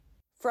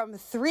From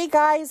three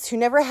guys who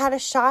never had a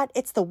shot,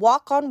 it's the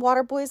Walk on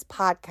Waterboys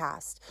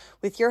podcast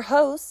with your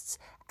hosts,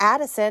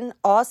 Addison,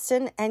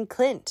 Austin, and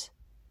Clint.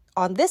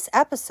 On this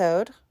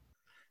episode...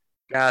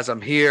 Guys, I'm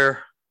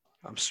here.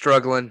 I'm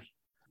struggling.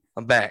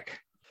 I'm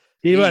back.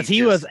 He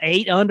was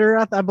 8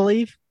 under, I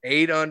believe.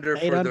 8 under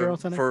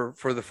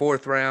for the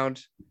fourth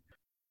round.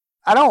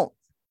 I don't.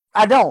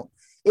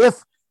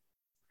 If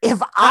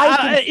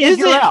I can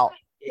figure out,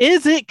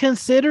 is it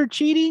considered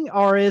cheating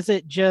or is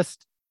it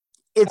just?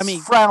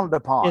 It's frowned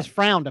upon. It's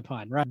frowned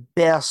upon, right?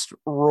 Best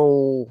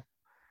role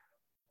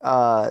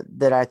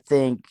that I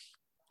think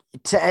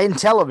in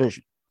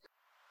television.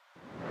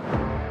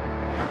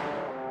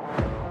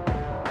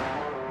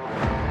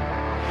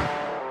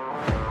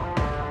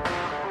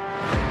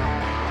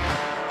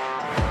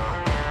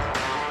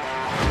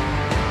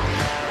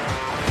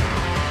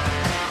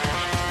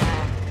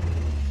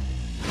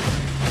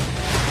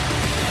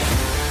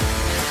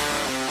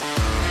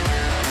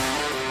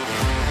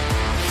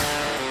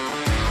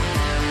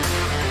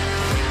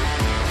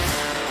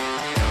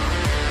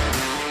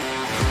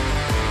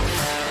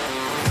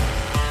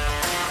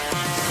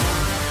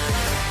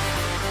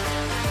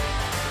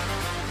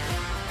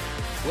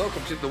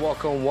 Welcome to the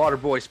Walk on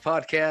Waterboys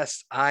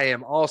podcast. I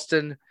am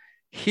Austin,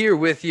 here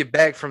with you,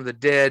 back from the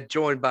dead,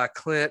 joined by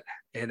Clint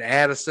and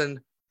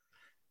Addison.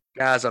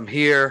 Guys, I'm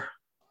here.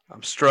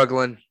 I'm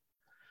struggling.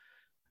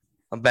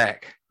 I'm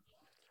back.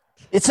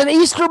 It's an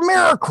Easter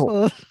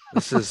miracle.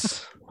 This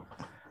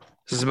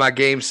is my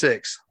game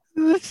 6.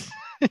 This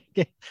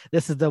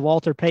is the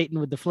Walter Payton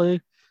with the flu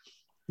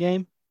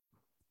game.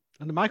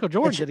 And Michael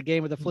Jordan did a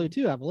game with the flu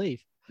too, I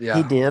believe. Yeah,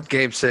 he did.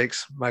 Game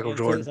 6, Michael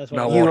Jordan,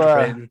 not you,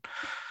 Walter Payton.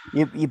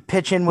 You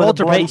pitching with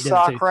Walter a bloody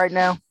sock right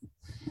now?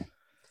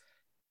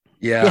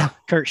 Yeah.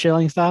 Kurt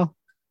Schilling style.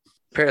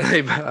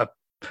 Apparently, I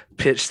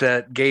pitched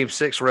that Game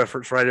 6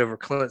 reference right over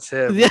Clint's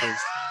head. Yeah.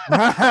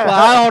 Well,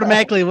 I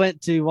automatically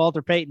went to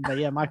Walter Payton, but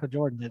yeah, Michael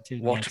Jordan did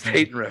too. Walter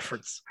Payton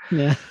reference.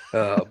 Yeah.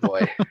 Oh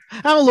boy.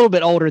 I'm a little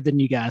bit older than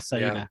you guys, so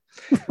yeah.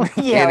 You know.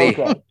 Yeah.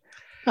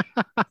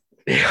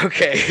 Okay.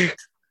 Okay.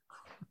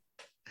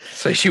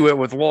 So she went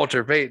with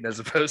Walter Payton as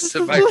opposed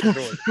to Michael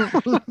Jordan.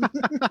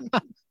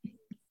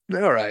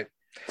 All right.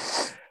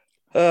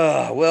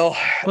 Well,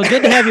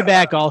 good to have you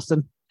back,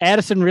 Austin.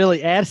 Addison really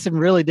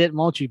didn't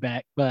want you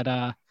back, but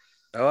I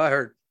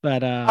heard.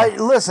 But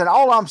listen,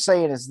 all I'm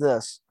saying is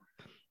this.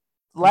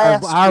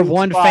 Our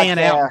one fan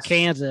out in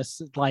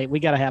Kansas, like, we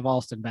got to have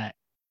Austin back.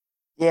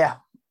 Yeah.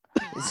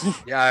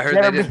 Yeah, I heard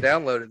they didn't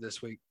download it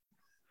this week.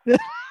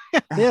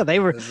 Yeah, they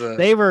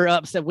were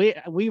upset.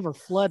 We were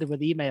flooded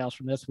with emails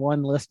from this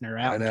one listener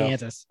out in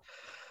Kansas.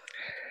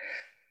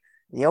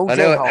 The old I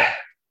know it.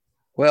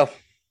 Well,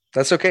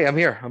 that's okay. I'm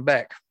here. I'm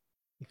back.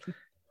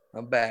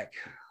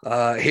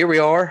 Here we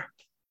are.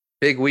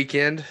 Big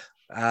weekend.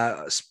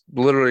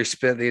 Literally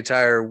spent the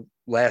entire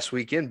last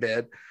week in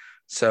bed.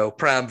 So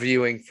prime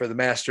viewing for the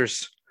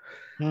Masters.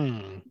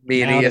 Me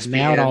and ESPN.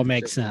 Now it all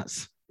makes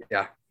sense.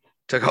 Yeah.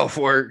 Took off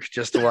work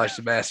just to watch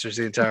the Masters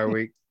the entire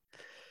week.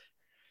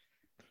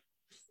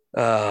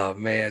 Oh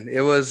man,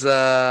 it was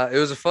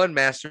a fun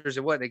Masters.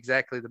 It wasn't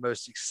exactly the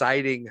most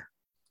exciting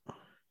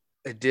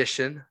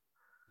edition,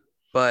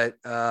 but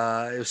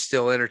it was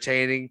still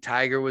entertaining.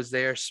 Tiger was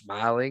there,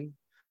 smiling,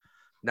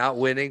 not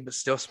winning, but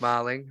still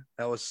smiling.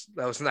 That was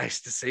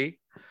nice to see.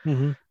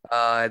 Mm-hmm.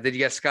 Then you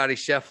got Scotty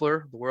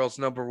Scheffler, the world's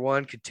number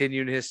 1,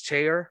 continuing his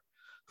chair,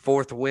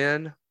 4th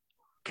win,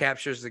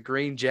 captures the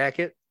green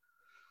jacket.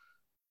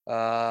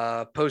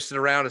 Posted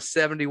around a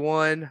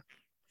 71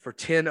 for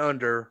 10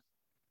 under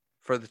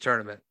for the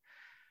tournament.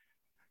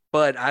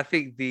 But I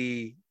think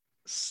the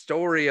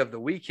story of the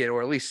weekend,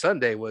 or at least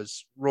Sunday,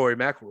 was Rory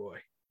McIlroy.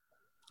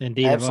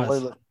 Indeed,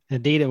 absolutely.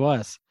 It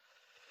was.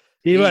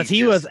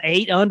 He was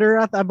 8 under,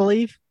 I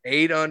believe.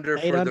 8 under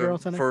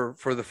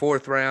for the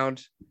 4th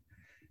round.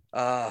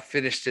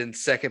 Finished in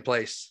 2nd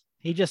place.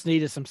 He just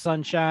needed some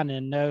sunshine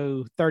and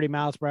no 30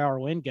 miles per hour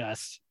wind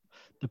gusts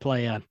to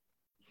play on.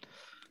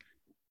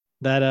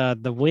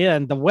 That the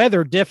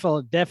weather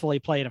definitely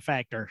played a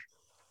factor.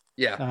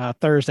 Yeah.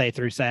 Thursday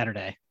through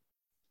Saturday.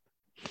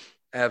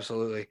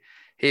 Absolutely.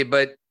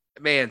 But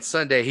man,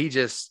 Sunday,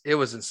 it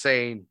was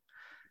insane.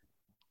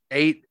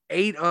 8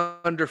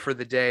 under for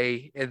the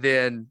day. And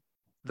then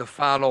the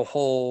final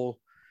hole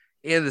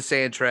in the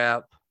sand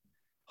trap,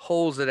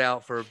 holes it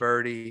out for a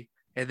birdie.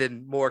 And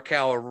then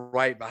Morikawa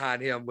right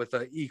behind him with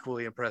an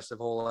equally impressive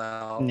hole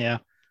out. Yeah.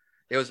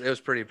 It was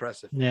pretty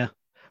impressive. Yeah.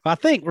 I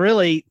think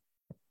really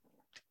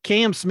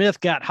Cam Smith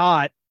got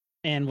hot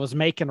and was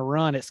making a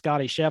run at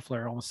Scotty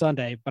Scheffler on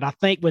Sunday. But I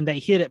think when they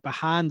hit it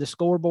behind the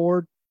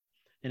scoreboard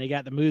and they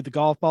got to move the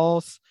golf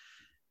balls,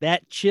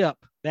 that chip,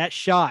 that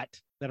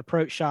shot, that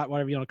approach shot,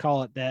 whatever you want to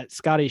call it, that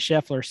Scotty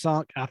Scheffler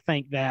sunk, I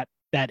think that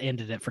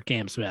ended it for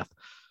Cam Smith.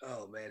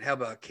 Oh, man. How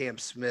about Cam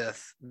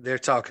Smith? They're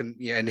talking,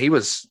 and he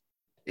was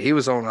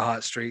on a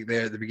hot streak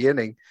there at the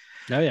beginning.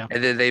 Oh, yeah.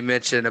 And then they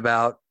mentioned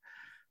about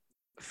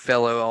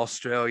fellow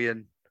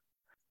Australian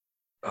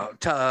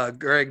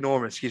Greg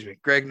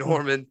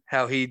Norman,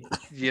 how he,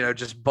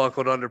 just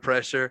buckled under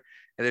pressure.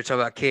 And they're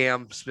talking about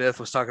Cam Smith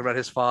was talking about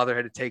his father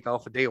had to take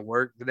off a day of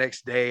work the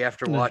next day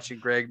after watching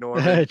Greg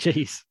Norman.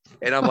 Jeez.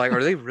 And I'm like,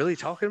 are they really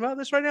talking about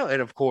this right now?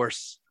 And of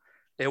course,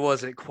 it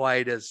wasn't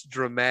quite as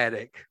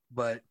dramatic,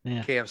 but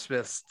Cam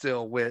Smith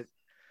still went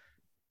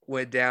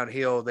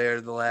downhill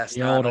there the last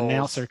the 9 old holes.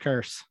 Announcer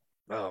curse.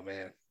 Oh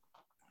man,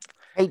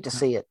 hate to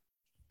see it.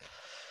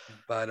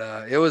 But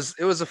it was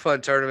a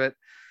fun tournament.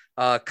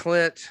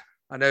 Clint,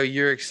 I know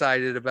you're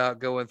excited about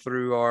going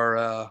through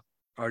our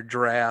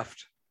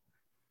draft.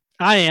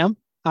 I am.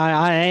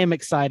 I am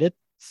excited.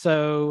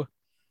 So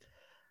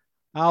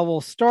I will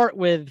start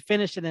with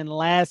finishing in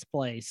last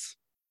place.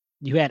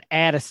 You had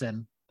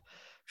Addison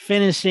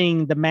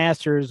finishing the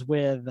Masters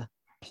with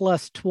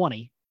plus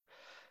 20.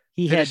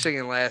 He finishing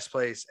in last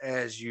place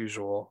as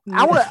usual.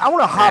 I want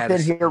to hop in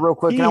here real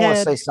quick, and I want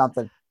to say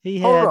something.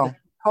 Hold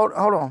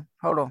on.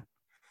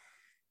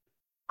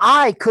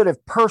 I could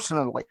have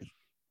personally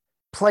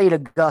played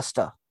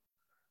Augusta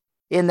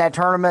in that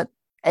tournament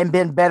and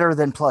been better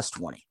than plus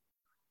 20.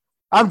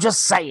 I'm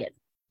just saying.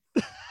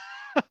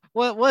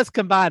 Well, it was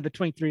combined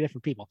between 3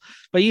 different people,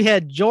 but you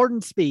had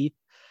Jordan Spieth.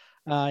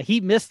 He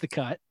missed the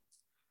cut.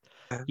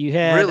 You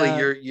had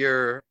really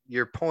your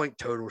point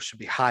total should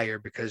be higher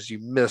because you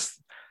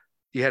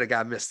had a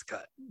guy miss the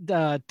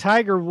cut.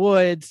 Tiger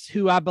Woods,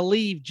 who I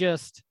believe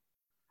just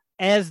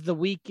as the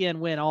weekend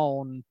went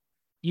on,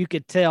 you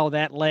could tell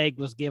that leg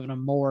was giving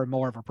him more and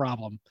more of a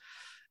problem.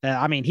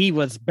 I mean, he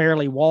was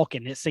barely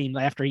walking, it seemed,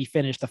 after he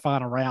finished the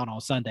final round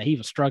on Sunday. He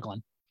was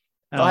struggling.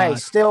 Hey,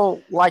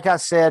 still, like I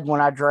said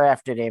when I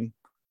drafted him,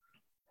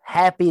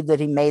 happy that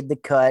he made the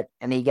cut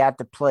and he got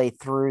to play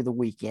through the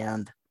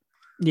weekend.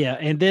 Yeah,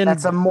 and then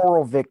that's a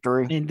moral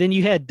victory. And then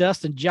you had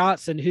Dustin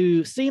Johnson,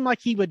 who seemed like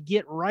he would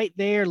get right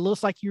there.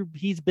 Looks like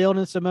he's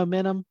building some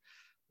momentum.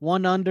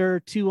 1 under,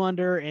 2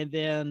 under, and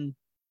then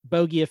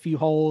bogey a few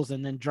holes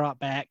and then drop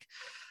back.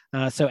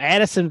 So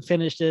Addison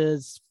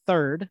finishes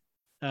third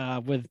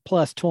with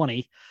plus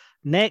 20.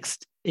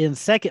 Next in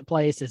second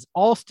place is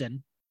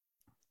Austin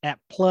at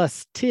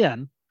plus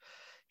 10.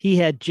 He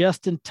had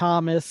Justin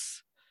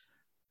Thomas.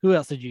 Who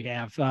else did you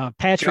have?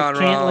 Patrick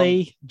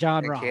Cantley,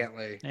 John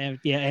Rahm. And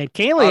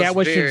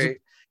Cantley,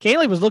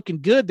 Cantley was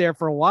looking good there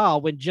for a while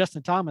when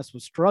Justin Thomas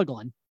was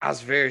struggling. I was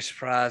very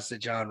surprised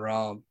at John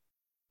Rahm.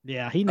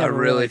 Yeah, I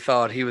really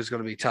thought he was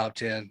going to be top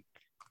 10.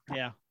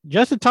 Yeah.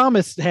 Justin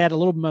Thomas had a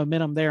little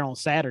momentum there on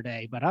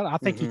Saturday, but I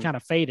think he kind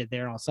of faded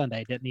there on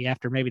Sunday, didn't he?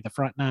 After maybe the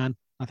front 9.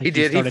 I think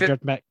he started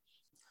drifting back.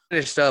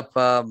 Finished up,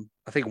 I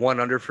think 1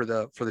 under for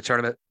the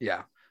tournament.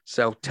 Yeah.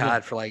 So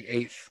tied for like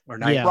 8th or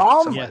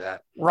 9th, something like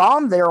that.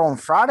 Rahm there on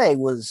Friday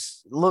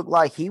looked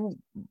like he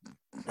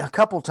a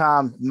couple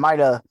times might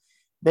have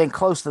been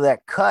close to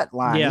that cut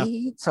line. Yeah.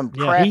 He had some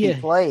crappy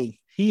play.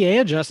 He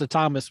and Justin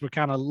Thomas were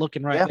kind of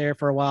looking there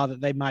for a while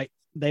that they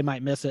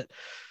might miss it.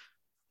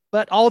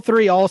 But all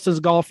 3 Austin's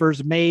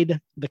golfers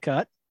made the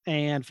cut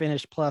and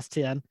finished plus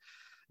 10.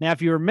 Now,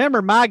 if you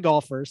remember my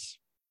golfers,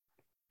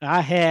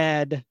 I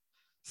had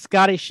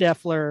Scotty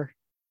Scheffler,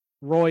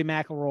 Rory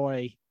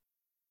McIlroy,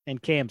 and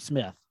Cam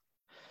Smith.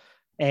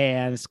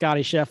 And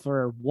Scotty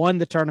Scheffler won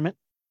the tournament.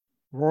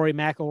 Rory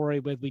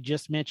McIlroy, we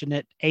just mentioned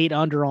it, 8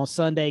 under on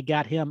Sunday,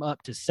 got him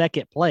up to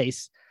second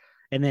place.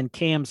 And then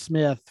Cam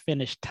Smith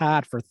finished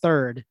tied for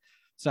third.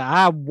 So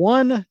I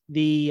won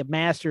the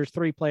Masters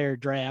 3-player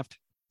draft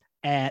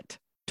at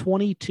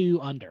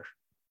 22 under.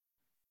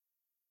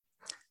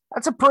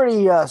 That's a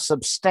pretty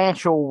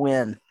substantial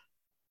win.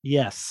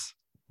 Yes,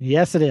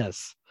 it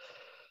is.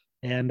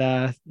 And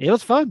it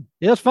was fun.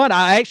 I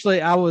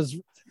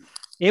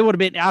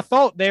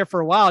thought there for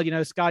a while,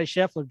 Scotty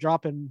Scheffler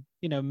dropping,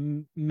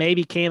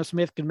 maybe Cam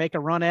Smith could make a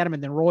run at him.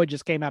 And then Roy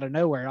just came out of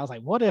nowhere. I was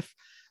like, what if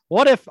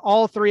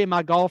all 3 of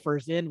my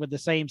golfers end with the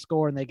same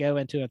score and they go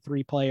into a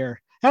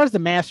 3-player? How does the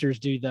Masters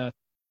do the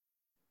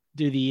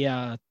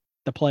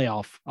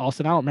playoff?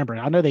 Austin, I don't remember.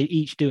 I know they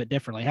each do it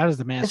differently. How does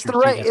the Masters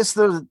do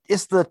that?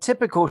 It's the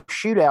typical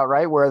shootout,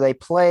 right? Where they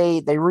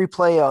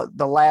replay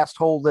the last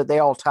hole that they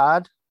all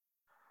tied.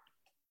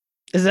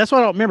 That's what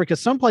I don't remember, because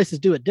some places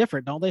do it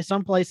different, don't they?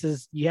 Some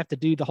places you have to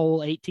do the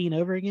whole 18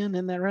 over again.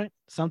 Isn't that right?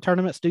 Some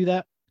tournaments do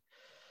that.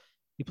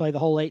 You play the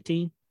whole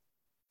 18.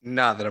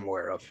 Not that I'm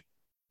aware of.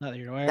 Not that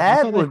you're aware.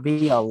 That would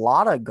be a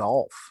lot of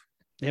golf.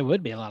 It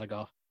would be a lot of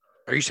golf.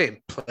 Are you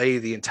saying play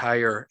the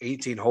entire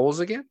 18 holes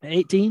again?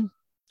 18?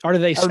 Or do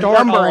they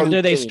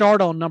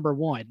start on number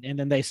 1 and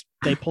then they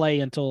play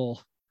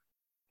until?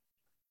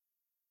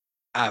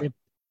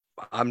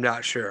 I'm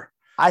not sure.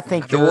 I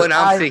think the one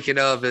I'm thinking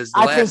of is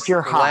the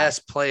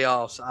last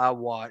playoffs I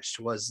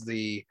watched was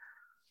the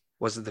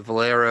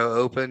Valero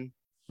Open,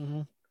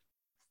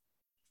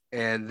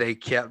 and they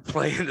kept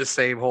playing the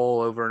same hole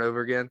over and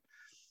over again.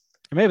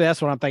 Maybe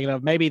that's what I'm thinking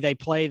of. Maybe they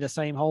play the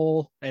same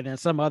hole, and then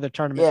some other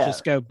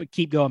tournaments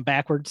keep going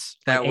backwards.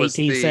 That like was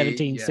 18,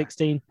 17,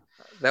 16.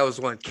 That was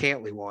one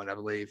Cantley won, I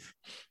believe.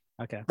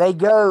 Okay.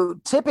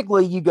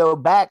 Typically you go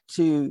back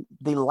to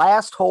the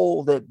last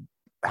hole that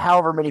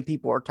however many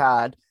people are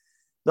tied,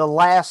 the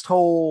last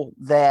hole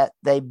that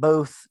they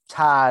both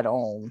tied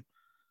on,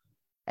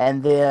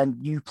 and then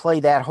you play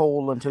that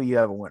hole until you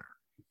have a winner.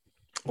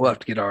 We'll have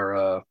to get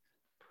our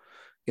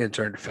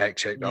intern to fact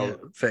check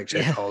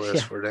all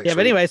this for next week.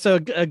 But anyway, so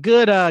a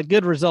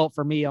good result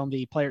for me on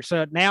the player.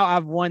 So now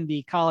I've won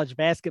the college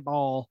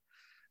basketball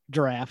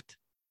draft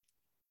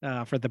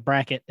for the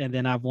bracket, and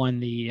then I've won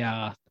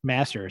the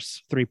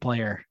Masters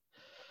 3-player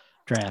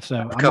draft.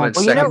 So I've come in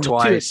second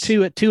twice.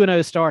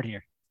 2-0 start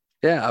here.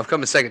 Yeah, I've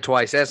come in second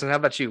twice. Aston, how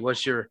about you?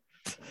 What's your?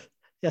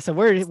 Yeah, so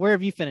where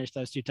have you finished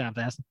those 2 times,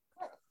 Aston?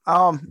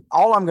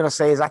 All I'm going to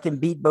say is I can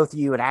beat both of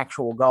you in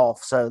actual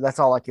golf, so that's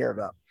all I care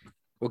about.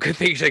 Well, good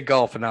thing you said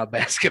golf and not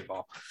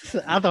basketball.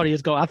 I thought he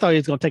was going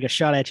to take a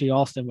shot at you,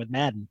 Austin, with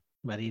Madden,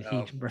 but he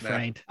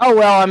refrained. No. Oh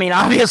well, I mean,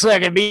 obviously I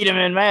could beat him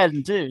in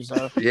Madden too.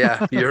 So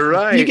yeah, you're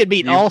right. You could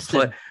beat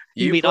Austin.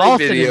 You beat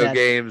Austin video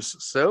games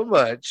so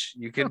much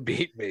you can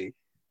beat me.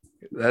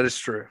 That is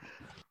true.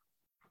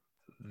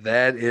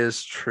 That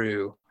is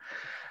true.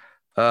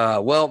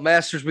 Well,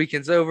 Masters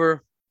weekend's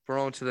over. We're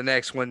on to the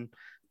next one.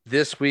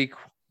 This week,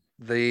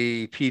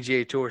 the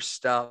PGA Tour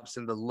stops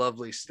in the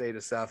lovely state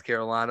of South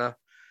Carolina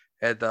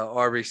at the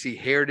RBC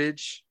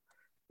Heritage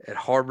at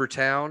Harbor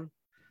Town.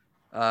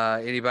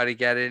 Anybody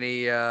got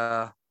any?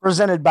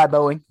 Presented by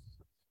Boeing.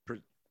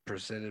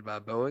 Presented by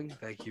Boeing.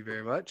 Thank you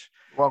very much.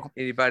 Welcome.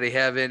 Anybody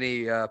have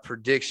any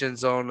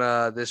predictions on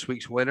this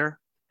week's winner?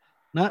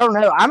 I don't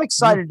know. I'm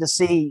excited to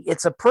see.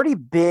 It's a pretty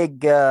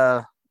big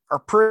or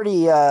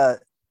pretty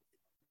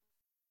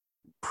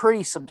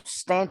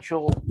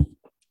substantial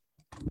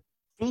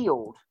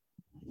field.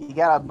 You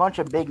got a bunch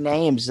of big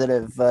names that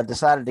have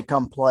decided to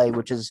come play,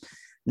 which is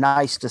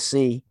nice to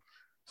see.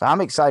 So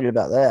I'm excited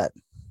about that.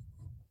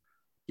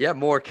 Yeah,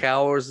 more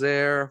Cowers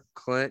there.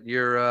 Clint,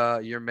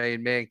 your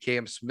main man,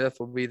 Cam Smith,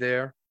 will be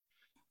there.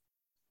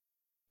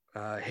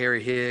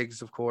 Harry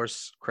Higgs, of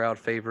course, crowd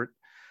favorite.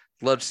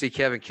 Love to see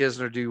Kevin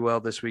Kisner do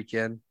well this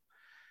weekend.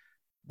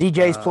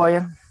 DJ's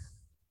playing.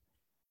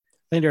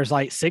 I think there's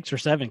like 6 or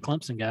 7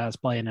 Clemson guys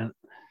playing in it.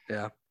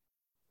 Yeah.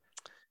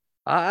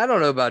 I don't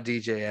know about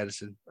DJ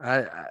Addison.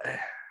 I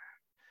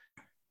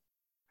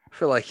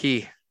feel like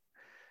he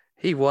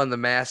won the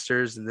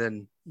Masters and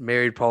then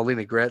married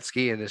Paulina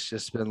Gretzky, and it's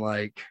just been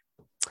like,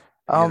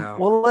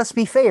 well, let's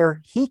be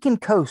fair. He can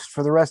coast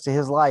for the rest of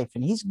his life,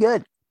 and he's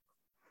good.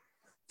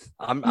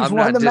 I'm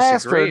not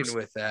disagreeing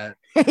with that.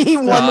 He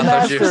won the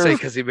Masters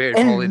because he married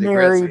Paulina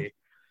Gretzky.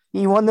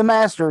 He won the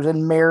Masters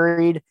and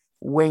married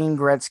Wayne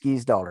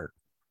Gretzky's daughter.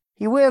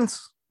 He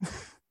wins.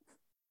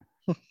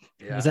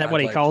 Yeah, is that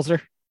what he calls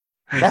her?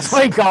 That's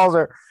what he calls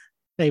her.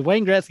 Hey,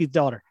 Wayne Gretzky's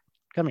daughter,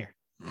 come here.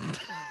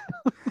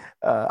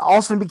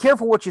 Austin, be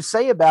careful what you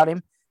say about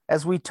him,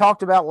 as we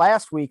talked about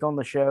last week on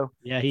the show.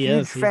 Yeah, he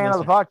is. Huge fan of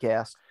the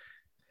podcast.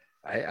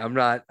 I'm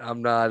not.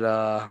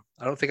 I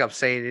don't think I'm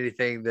saying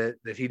anything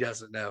that he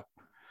doesn't know,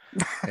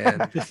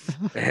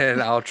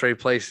 and I'll trade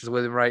places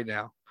with him right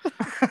now.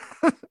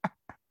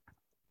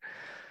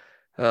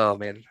 Oh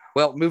man.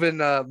 Well, moving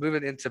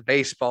into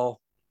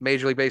baseball,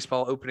 Major League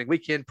Baseball opening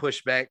weekend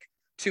pushed back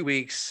 2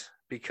 weeks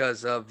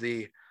because of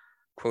the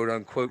quote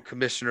unquote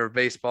commissioner of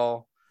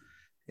baseball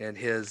and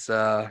his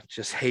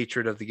just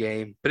hatred of the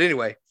game. But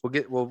anyway,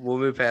 we'll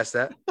move past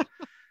that.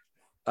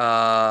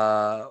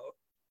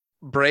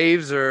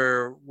 Braves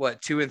are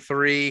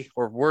 2-3,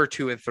 or were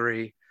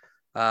 2-3.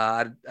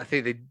 I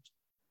think they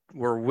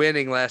were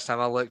winning last time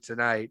I looked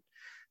tonight.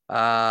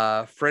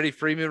 Freddie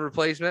Freeman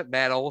replacement,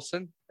 Matt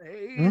Olson.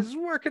 He's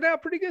working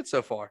out pretty good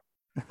so far.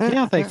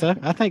 Yeah, I think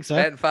so.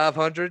 Batting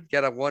 500,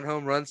 got a 1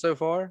 home run so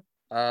far.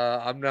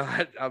 I'm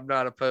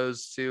not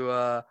opposed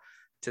to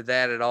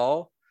that at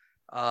all.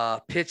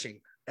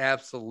 Pitching,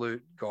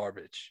 absolute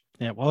garbage.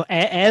 Yeah, well,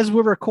 as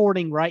we're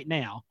recording right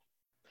now,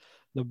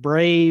 the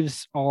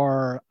Braves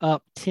are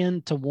up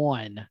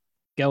 10-1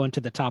 going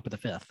to the top of the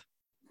 5th.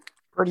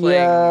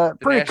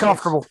 Pretty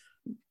comfortable.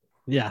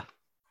 Yeah.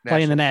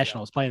 Playing the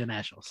Nationals.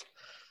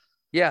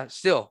 Yeah,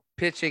 still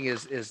pitching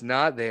is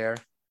not there.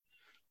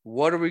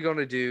 What are we going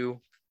to do?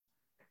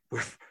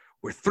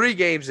 We're 3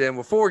 games in,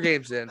 we're 4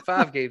 games in,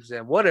 5 games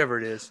in, whatever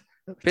it is.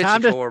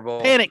 Pitching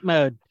horrible. Panic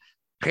mode.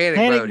 Panic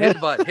mode. Hit the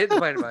button. Hit the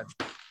panic button.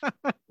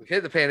 We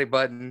hit the panic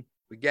button.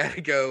 We got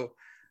to go.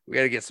 We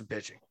got to get some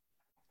pitching.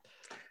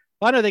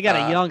 Well, I know they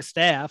got a young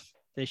staff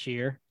this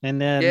year. And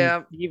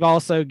then you've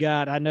also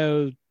got, I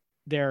know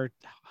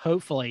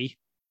hopefully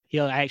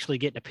he'll actually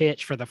get to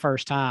pitch for the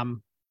first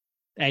time,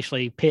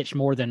 actually pitch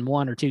more than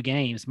 1 or 2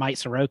 games. Mike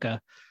Soroka.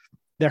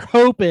 They're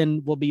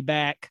hoping will be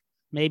back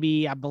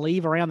maybe, I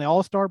believe, around the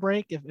All-Star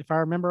break, if I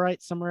remember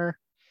right, somewhere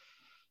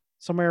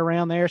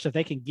around there. So if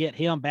they can get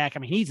him back, I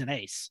mean, he's an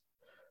ace.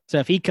 So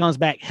if he comes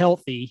back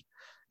healthy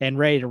and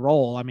ready to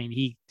roll, I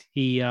mean,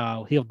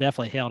 he'll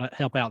definitely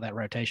help out that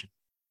rotation.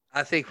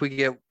 I think we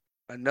get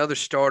another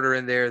starter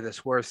in there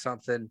that's worth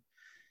something.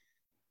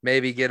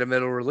 Maybe get a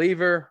middle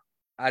reliever.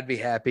 I'd be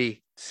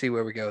happy to see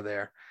where we go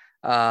there.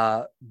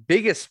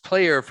 Biggest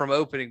player from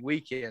opening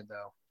weekend,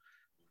 though,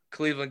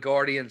 Cleveland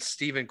Guardians,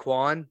 Stephen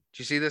Kwan. Did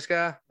you see this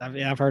guy?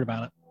 I've heard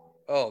about it.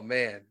 Oh,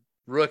 man.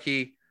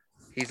 Rookie.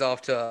 He's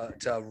off to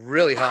a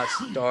really hot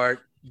start,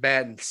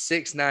 batting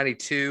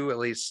 .692, at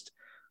least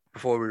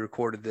before we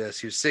recorded this.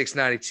 He was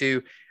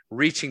 692,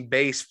 reaching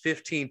base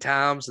 15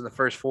 times in the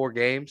first 4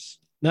 games.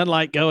 Nothing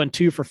like going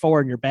 2 for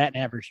 4 and your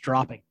batting average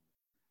dropping.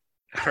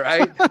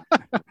 Right?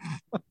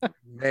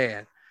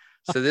 Man.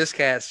 So this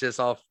cat's just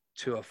off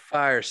to a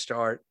fire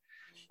start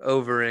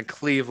over in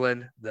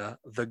Cleveland,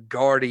 the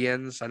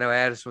Guardians. I know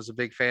Addison was a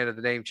big fan of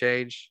the name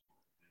change.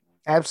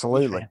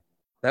 Absolutely.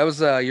 That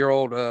was your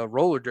old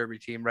roller derby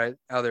team, right?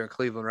 Out there in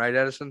Cleveland, right,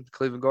 Addison? The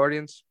Cleveland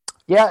Guardians?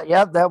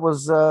 Yeah, that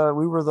was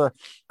we were the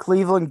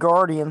Cleveland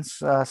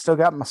Guardians. Still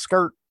got my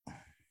skirt.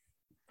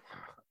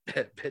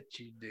 Bet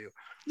you do.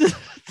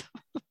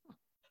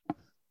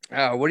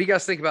 What do you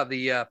guys think about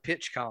the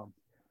pitch com?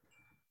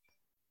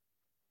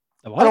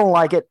 I don't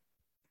like it.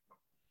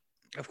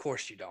 Of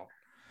course you don't.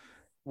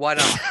 Why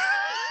not?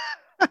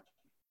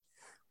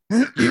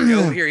 You're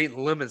over here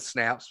eating lemon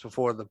snaps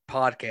before the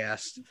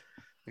podcast.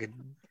 Like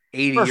an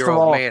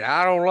 80-year-old man.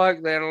 I don't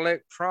like that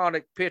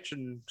electronic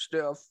pitching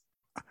stuff.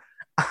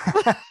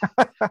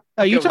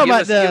 Oh, you talking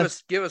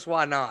about give us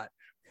why not?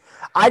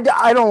 I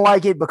don't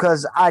like it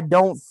because I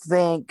don't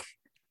think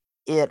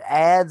it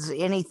adds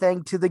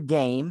anything to the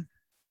game.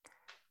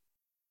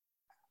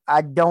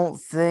 I don't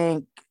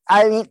think.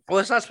 Well,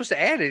 it's not supposed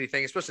to add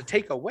anything. It's supposed to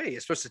take away.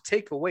 It's supposed to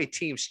take away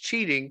teams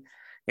cheating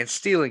and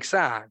stealing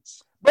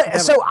signs. But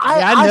so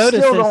I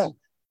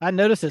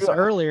noticed this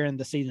earlier in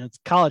the season. It's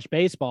college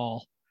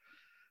baseball.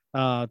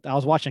 I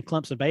was watching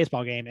Clemson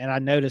baseball game, and I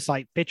noticed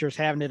like pitchers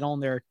having it on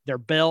their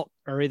belt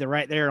or either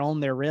right there on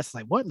their wrist.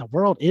 Like, what in the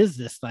world is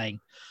this thing?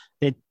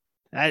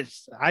 I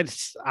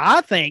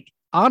think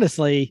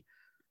honestly,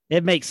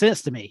 it makes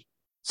sense to me.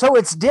 So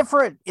it's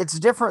different. It's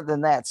different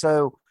than that.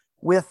 So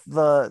with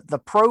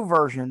the pro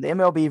version, the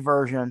MLB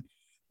version,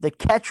 the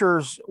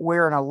catchers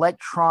wear an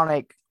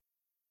electronic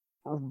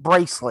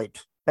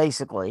bracelet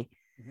basically,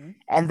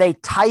 and they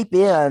type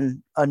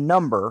in a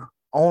number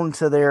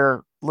onto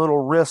their little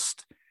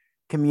wrist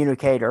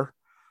communicator,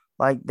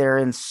 like they're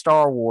in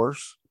Star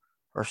Wars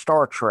or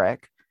Star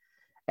Trek,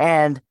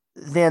 and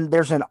then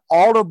there's an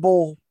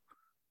audible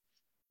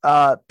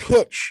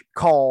pitch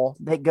call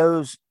that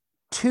goes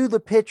to the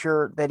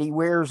pitcher that he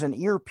wears an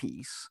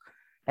earpiece,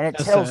 and it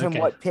tells him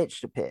what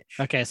pitch to pitch.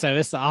 Okay, so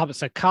it's the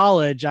opposite.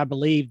 College, I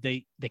believe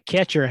the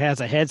catcher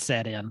has a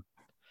headset in,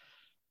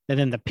 and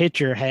then the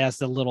pitcher has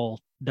the little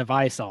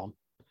device on.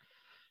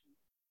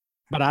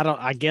 But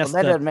I guess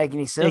that doesn't make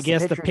any sense. I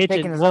guess the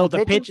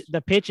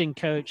pitching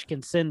coach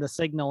can send the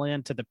signal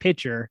in to the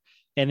pitcher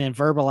and then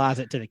verbalize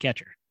it to the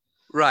catcher.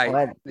 Right.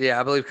 Well, yeah,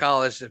 I believe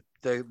college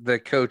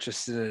the coach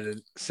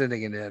is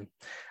sending it in.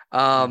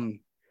 I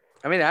mean,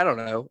 I don't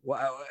know.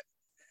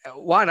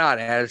 Why not,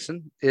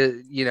 Addison?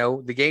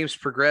 The game's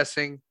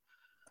progressing.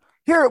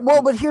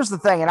 But here's the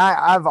thing, and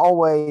I've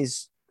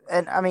always,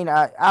 and I mean,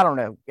 I don't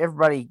know.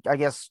 Everybody, I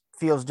guess,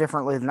 feels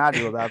differently than I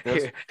do about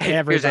this.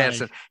 Here's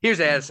Addison. Here's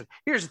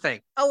the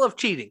thing. I love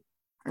cheating.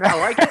 I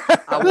like it.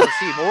 I want to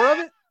see more of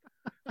it.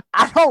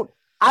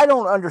 I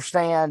don't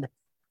understand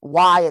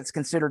why it's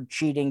considered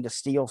cheating to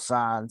steal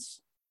signs.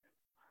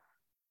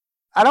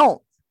 I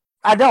don't.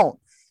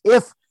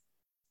 If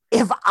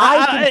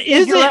I can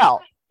figure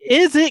out,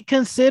 is it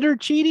considered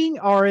cheating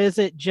or is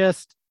it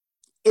just?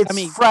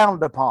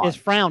 Frowned upon. It's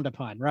frowned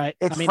upon, right?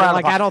 It's frowned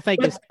upon. I don't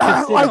think it's.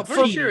 I'm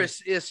pretty sure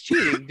it's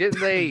cheating.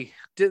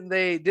 Didn't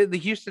the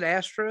Houston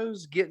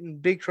Astros get in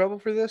big trouble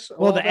for this?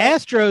 Well, the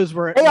Astros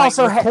were. They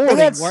also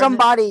had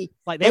somebody.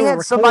 They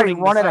had somebody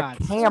running a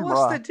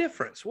camera.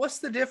 So what's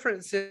the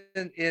difference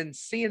in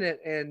seeing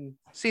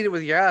it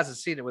with your eyes and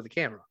seeing it with the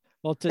camera?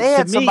 Well, they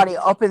had somebody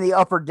up in the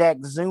upper deck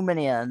zooming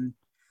in,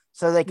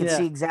 so they could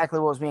see exactly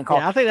what was being called.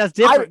 Yeah, I think that's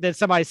different than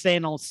somebody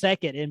staying on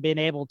second and being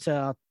able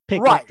to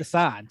pick up the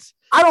signs.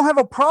 I don't have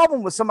a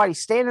problem with somebody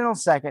standing on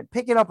second,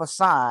 picking up a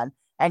sign,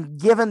 and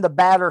giving the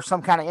batter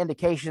some kind of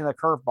indication the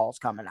curveball's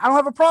coming. I don't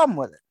have a problem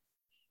with it.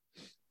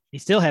 You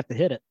still have to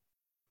hit it.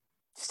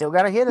 Still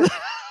got to hit it.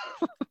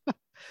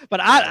 But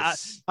I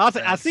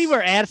see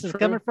where Addison's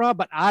coming from,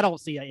 but I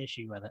don't see an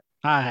issue with it.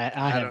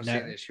 I don't see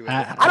an issue with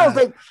it. I don't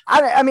think.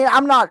 I mean,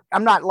 I'm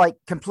not like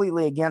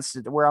completely against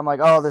it where I'm like,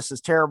 oh, this is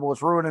terrible.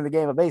 It's ruining the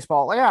game of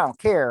baseball. Like, I don't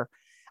care.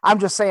 I'm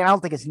just saying I don't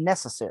think it's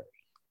necessary.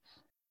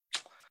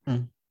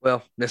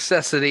 Well,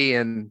 necessity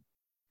and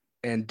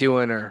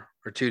doing are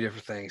two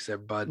different things there,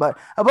 bud. But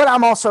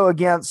I'm also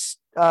against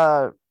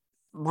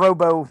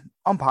robo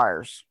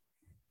umpires.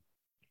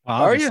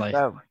 Well, obviously.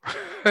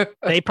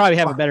 They probably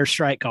have a better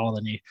strike call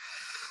than you.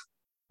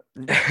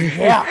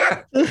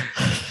 Yeah.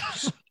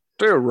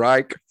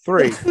 Strike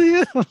 3.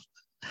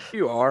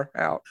 You are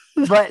out.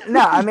 But no,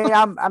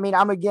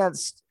 I'm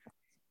against.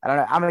 I don't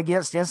know. I'm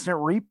against instant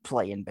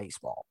replay in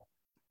baseball.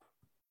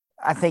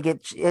 I think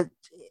it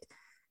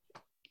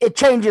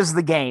changes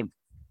the game.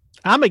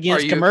 I'm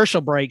against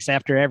commercial breaks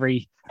after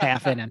every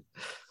half inning.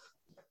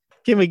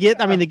 Can we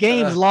get? I mean, the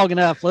game's long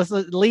enough. Let's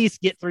at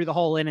least get through the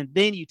whole inning,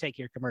 then you take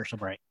your commercial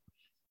break.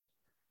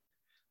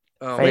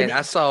 Oh man,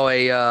 I saw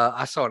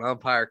an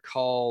umpire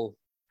call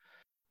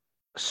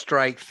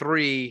strike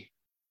 3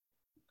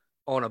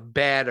 on a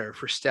batter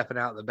for stepping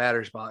out in the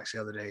batter's box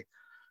the other day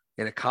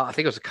I think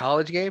it was a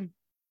college game.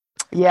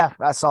 Yeah,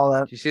 I saw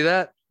that. Did you see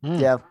that?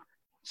 Yeah.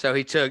 So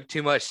he took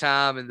too much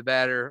time, and the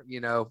batter,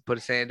 put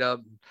his hand up,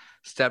 and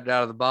stepped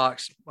out of the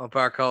box.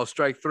 Umpire calls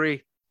strike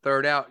 3,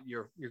 third out.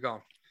 You're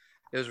gone.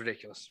 It was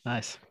ridiculous.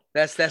 Nice.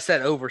 That's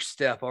that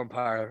overstep,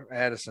 umpire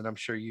Addison. I'm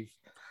sure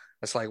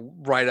that's like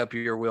right up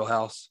your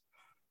wheelhouse.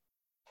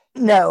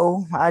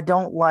 No, I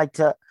don't like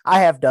to.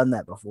 I have done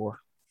that before.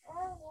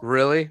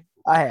 Really?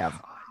 I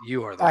have.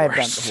 You are the worst. I have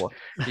done it before.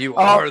 You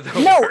are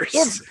the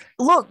worst.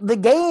 Look, the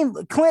game,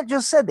 Clint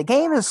just said, the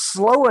game is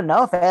slow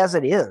enough as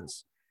it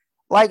is.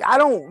 Like, I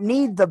don't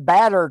need the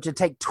batter to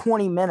take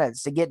 20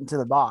 minutes to get into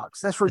the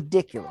box. That's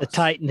ridiculous. To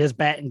tighten his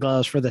batting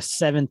gloves for the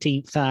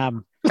 17th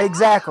time.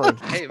 Exactly.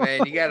 Hey,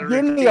 man, you got to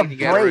give me a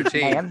break,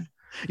 man.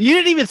 You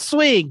didn't even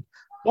swing.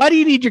 Why do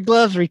you need your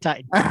gloves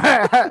retightened?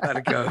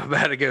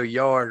 about to go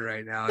yard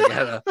right now.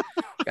 I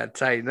gotta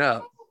tighten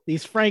up.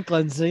 These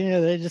Franklins,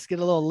 they just get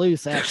a little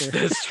loose after.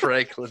 This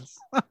Franklins.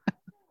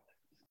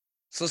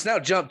 So let's now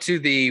jump to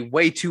the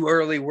way too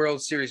early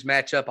World Series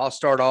matchup. I'll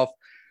start off.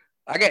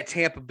 I got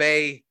Tampa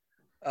Bay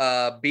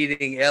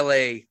beating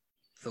LA,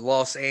 the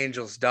Los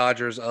Angeles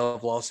Dodgers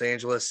of Los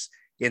Angeles,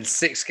 in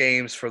 6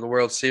 games for the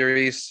World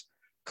Series.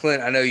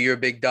 Clint, I know you're a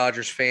big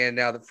Dodgers fan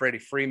now that Freddie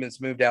Freeman's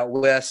moved out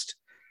west.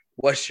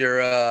 What's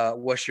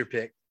your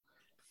pick?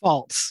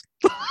 False.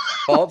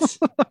 False?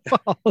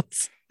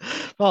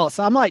 False.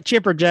 I'm like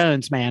Chipper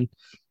Jones, man.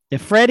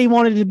 If Freddie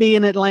wanted to be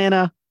in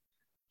Atlanta,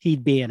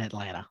 he'd be in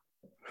Atlanta.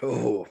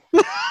 Oh,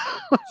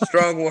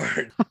 strong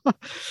word.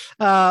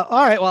 All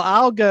right. Well,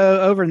 I'll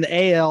go over in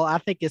the AL. I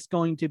think it's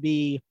going to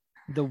be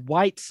the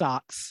White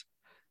Sox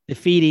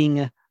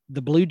defeating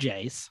the Blue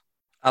Jays.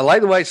 I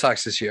like the White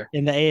Sox this year.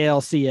 In the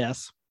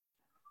ALCS.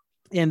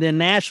 And then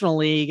National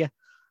League,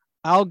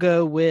 I will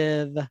go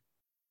with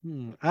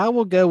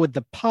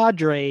the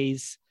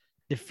Padres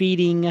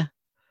defeating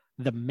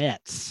the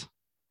Mets.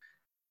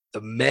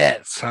 The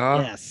Mets, huh?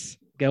 Yes.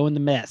 Go in the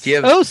Mets.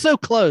 So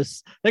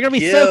close. They're going to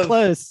be so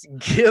close.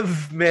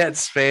 Give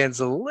Mets fans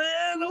a little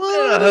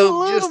bit of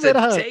hope just to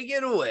take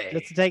it away.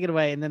 Just to take it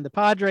away. And then the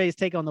Padres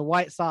take on the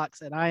White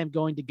Sox, and I am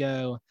going to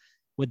go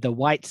with the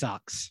White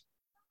Sox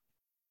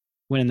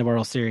winning the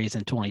World Series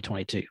in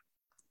 2022.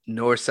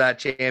 Northside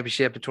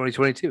Championship in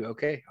 2022.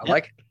 Okay. I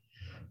like it.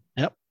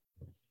 Yep.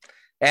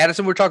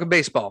 Addison, we're talking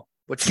baseball.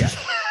 What you got?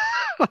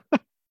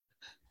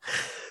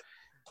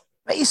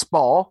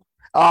 Baseball.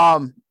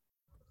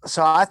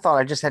 So I thought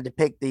I just had to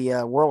pick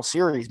the World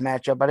Series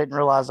matchup. I didn't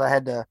realize I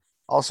had to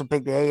also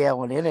pick the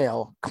AL and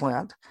NL,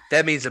 Clint.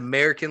 That means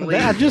American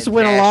League. I just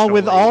went along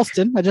with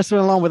Austin. I just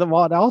went along with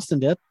what Austin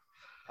did.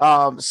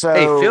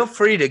 Hey, feel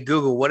free to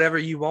Google whatever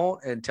you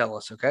want and tell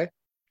us, okay?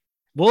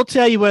 We'll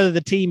tell you whether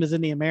the team is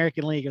in the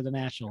American League or the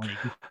National League.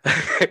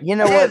 You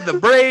know what? The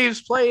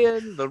Braves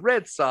playing the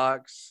Red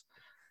Sox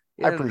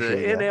in the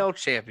NL that.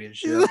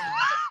 Championship.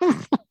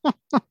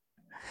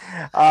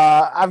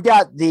 I've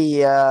got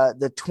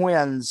the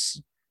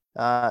Twins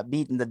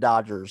beating the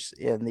Dodgers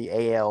in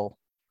the AL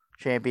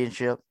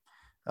Championship.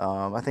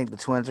 I think the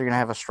Twins are going to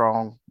have a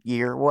strong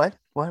year. What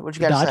you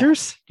got?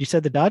 Dodgers? You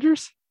said the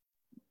Dodgers?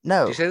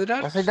 No. Did you say the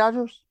Dodgers? I say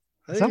Dodgers.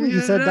 Something you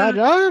said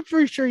Dodgers. I'm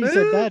pretty sure you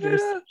said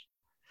Dodgers.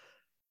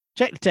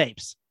 Check the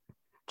tapes.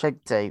 I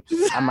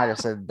might have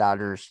said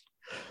Dodgers.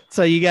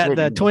 So you got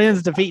the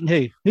Twins defeating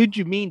who? Who'd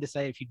you mean to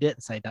say if you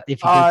didn't say that?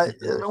 If you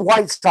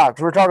White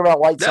Sox. We're talking about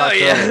White Sox. Oh,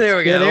 yeah, there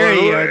we go.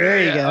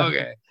 There you go.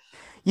 Okay.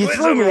 You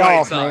threw me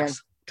off, man.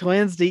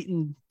 Twins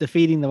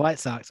defeating the White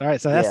Sox. All right,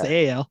 so that's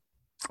the AL.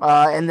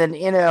 And then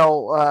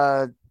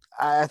NL,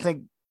 I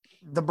think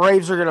the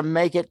Braves are going to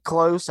make it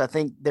close. I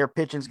think their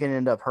pitching's going to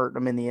end up hurting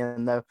them in the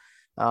end, though.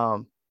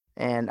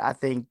 And I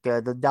think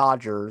the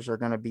Dodgers are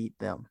going to beat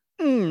them.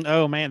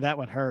 Oh, man, that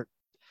would hurt.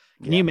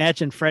 Can you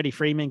imagine Freddie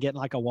Freeman getting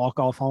like a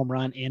walk-off home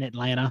run in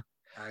Atlanta?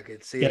 I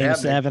could see it happening.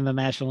 Game 7 the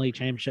National League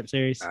Championship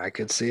Series. I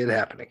could see it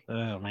happening.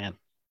 Oh, man.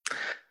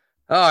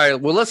 All right.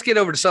 Well, let's get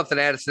over to something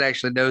Addison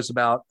actually knows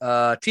about,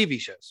 TV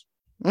shows.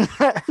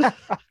 I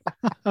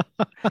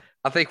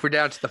think we're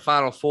down to the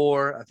final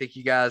 4. I think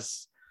you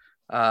guys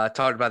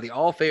talked about the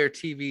All-Fair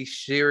TV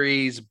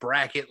series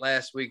bracket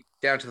last week,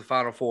 down to the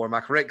final 4. Am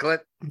I correct,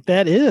 Clint?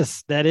 That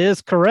is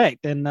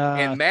correct. And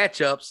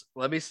matchups,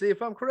 let me see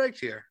if I'm correct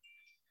here.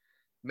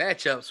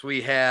 Matchups,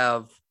 we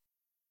have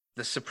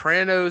The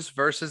Sopranos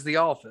versus The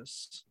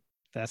Office.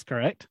 That's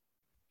correct.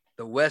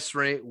 The West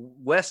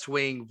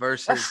Wing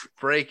versus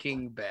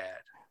Breaking Bad.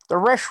 The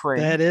West Wing.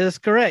 That is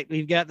correct.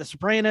 We've got The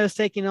Sopranos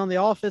taking on The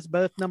Office,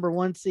 both number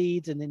 1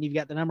 seeds, and then you've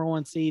got the number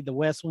 1 seed, The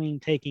West Wing,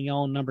 taking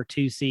on number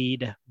 2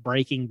 seed,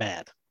 Breaking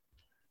Bad.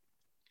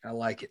 I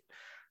like it.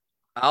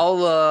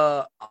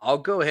 I'll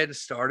go ahead and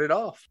start it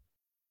off.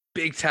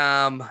 Big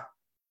time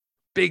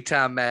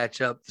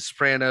matchup. The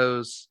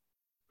Sopranos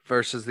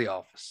versus The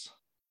Office.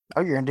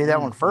 Oh, you're gonna do that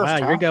one first.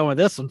 Wow, you're going with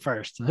this one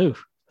first. Ooh.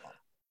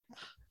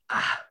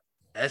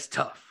 That's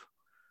tough.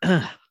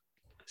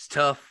 It's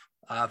tough.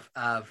 I've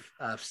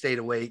stayed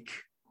awake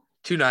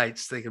 2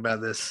 nights thinking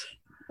about this.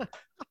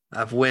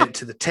 I've went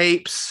to the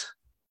tapes,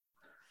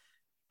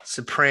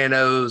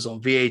 Sopranos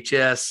on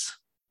VHS,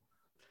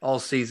 all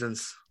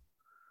seasons.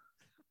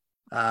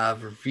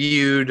 I've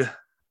reviewed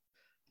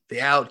the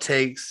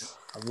outtakes.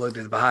 I've looked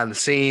at the behind the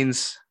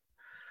scenes.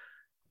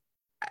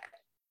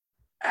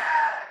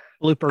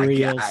 Blooper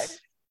reels.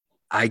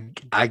 I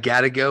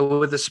got to go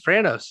with The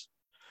Sopranos.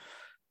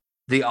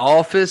 The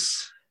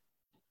Office,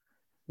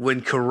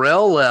 when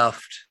Carell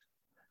left,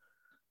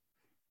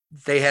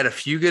 they had a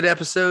few good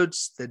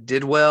episodes that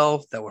did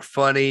well, that were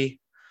funny,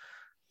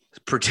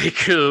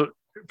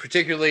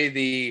 particularly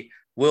the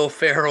Will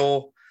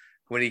Ferrell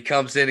when he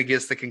comes in and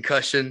gets the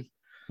concussion.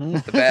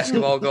 The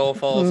basketball goal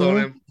falls on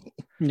him.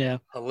 Yeah.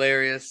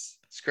 Hilarious.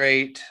 It's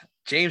great.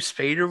 James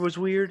Spader was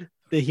weird.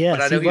 Yes,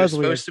 but I know he was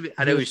supposed to be.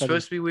 I know he's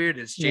supposed to be weird.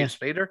 It's James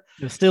Spader.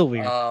 It was still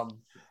weird. A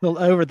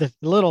little over the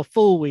little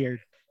full weird.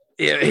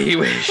 Yeah, he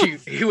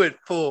went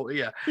full.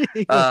 Yeah.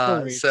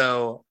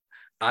 So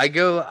I'm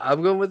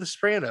going with The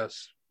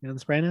Sopranos. You know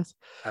The Sopranos?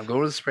 I'm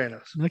going with The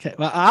Sopranos. Okay.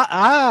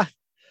 Well,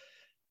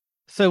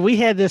 so we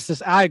had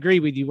this. I agree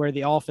with you where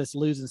The Office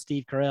losing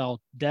Steve Carell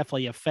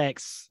definitely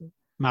affects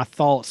my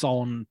thoughts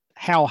on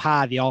how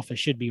high The Office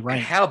should be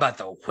ranked. And how about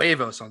the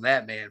huevos on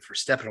that man for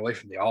stepping away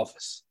from The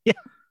Office? Yeah.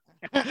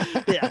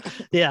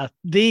 Yeah.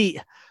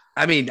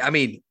 I mean,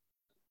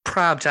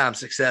 primetime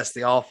success,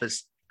 The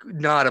Office,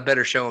 not a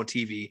better show on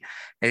TV.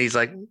 And he's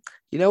like,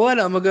 you know what?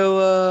 I'm gonna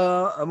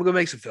go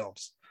make some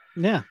films.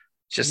 Yeah.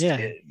 Just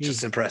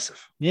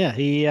impressive. Yeah.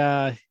 He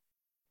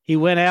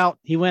went out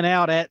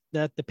at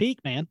the peak,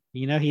 man.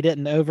 You know, he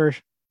didn't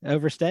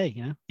overstay,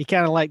 you know. He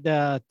kind of like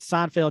the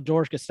Seinfeld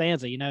George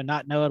Costanza, you know,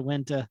 not knowing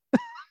when to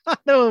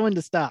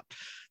stop.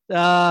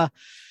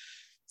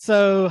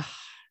 So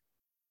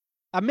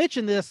I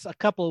mentioned this a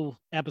couple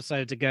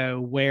episodes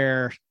ago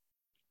where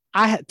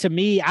I have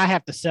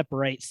to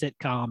separate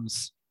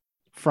sitcoms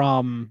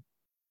from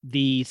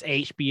these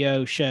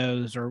HBO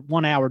shows or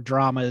 1 hour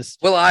dramas.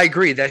 Well, I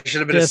agree. That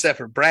should have been a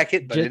separate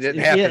bracket, but it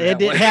didn't happen. Yeah, it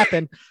didn't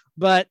happen.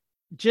 But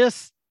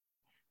just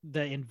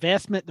the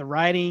investment, the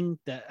writing,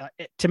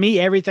 to me,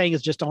 everything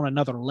is just on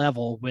another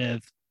level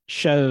with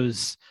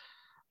shows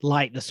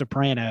like The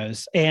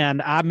Sopranos.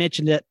 And I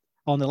mentioned it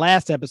on the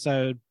last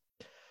episode.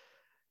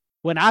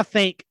 When I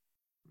think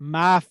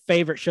my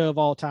favorite show of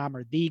all time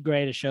or the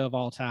greatest show of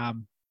all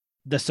time,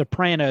 The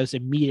Sopranos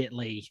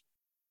immediately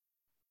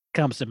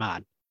comes to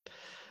mind.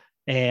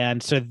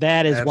 And so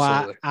that is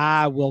why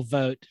I will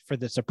vote for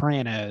The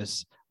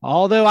Sopranos.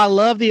 Although I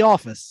love The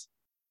Office,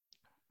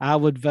 I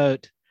would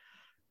vote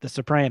The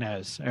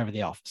Sopranos over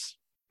The Office.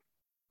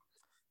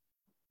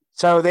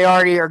 So they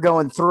already are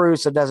going through,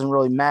 so it doesn't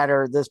really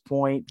matter at this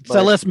point. But,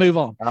 so let's move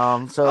on.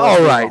 All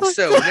right.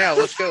 So now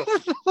let's go.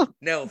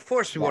 Now, of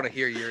course, we want to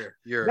hear your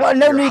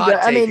no need hot to.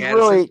 take, I mean, Addison.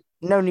 really,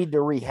 no need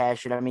to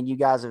rehash it. I mean, you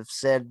guys have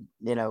said,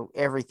 you know,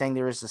 everything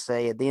there is to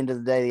say. At the end of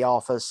the day, The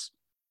Office,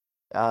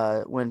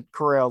 when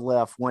Carell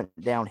left, went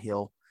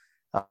downhill.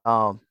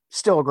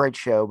 Still a great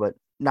show, but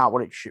not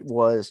what it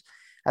was.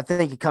 I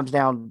think it comes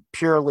down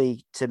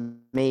purely to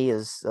me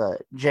as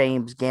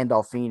James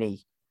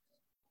Gandolfini.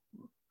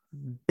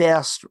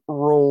 Best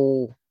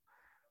role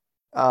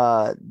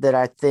that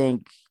I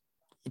think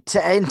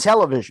in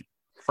television,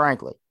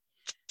 frankly.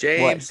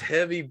 James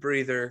Heavy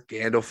Breather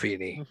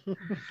Gandolfini.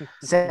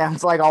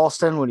 Sounds like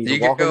Austin when he's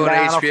walking go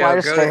down HBO, a flight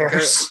of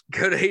stairs.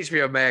 Go to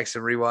HBO Max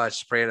and rewatch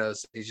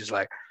Sopranos. He's just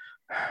like,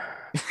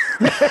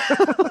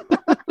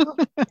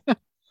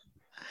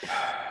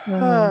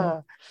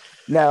 no,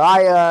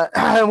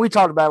 we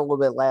talked about it a little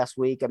bit last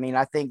week. I mean,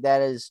 I think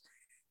that is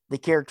the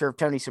character of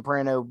Tony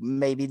Soprano,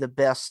 maybe the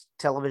best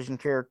television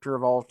character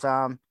of all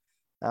time.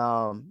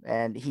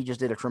 And he just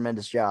did a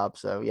tremendous job.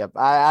 So, yep,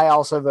 I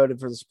also voted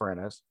for The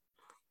Sopranos.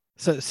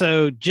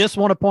 So just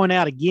want to point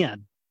out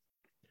again,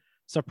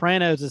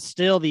 Sopranos is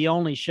still the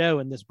only show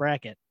in this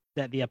bracket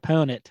that the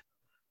opponent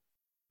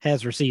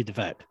has received a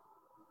vote.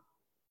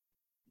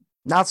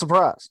 Not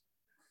surprised.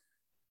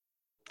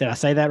 Did I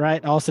say that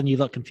right? All of a sudden you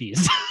look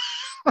confused.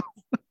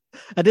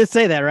 I did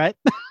say that, right?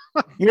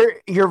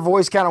 Your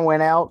voice kind of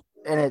went out.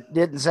 And it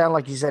didn't sound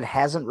like you said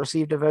hasn't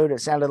received a vote. It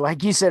sounded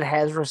like you said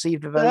has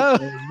received a vote. Oh.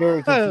 It was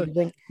very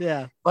confusing.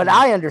 Yeah. But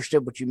I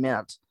understood what you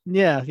meant.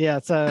 Yeah.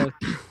 So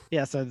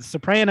The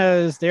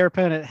Sopranos, their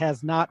opponent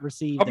has not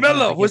received.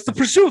 Amella, what's the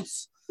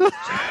pursuits?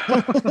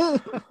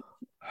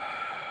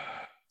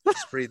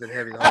 Just breathing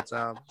heavy the whole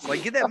time. It's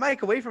like, get that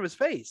mic away from his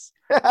face.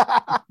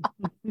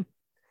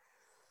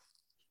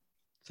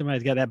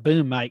 Somebody's got that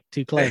boom mic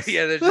too close.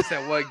 Yeah, there's just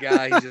that one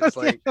guy. He's just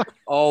like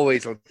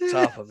always on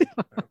top of it.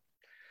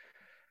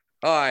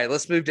 All right,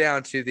 let's move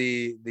down to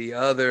the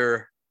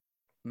other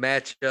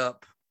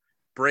matchup,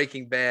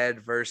 Breaking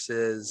Bad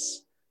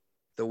versus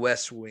The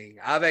West Wing.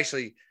 I was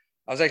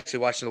actually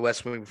watching The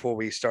West Wing before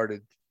we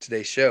started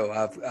today's show.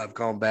 I've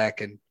gone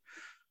back and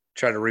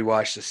tried to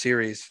rewatch the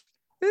series.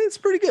 It's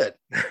pretty good.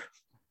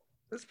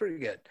 It's pretty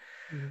good.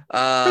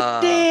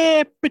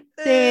 Did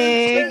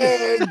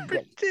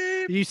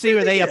you see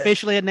where they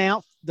officially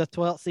announced the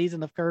 12th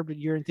season of Curb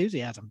Your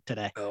Enthusiasm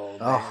today? Oh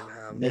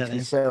man, makes me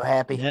so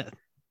happy. Yeah.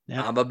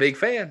 Yep. I'm a big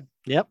fan.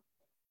 Yep.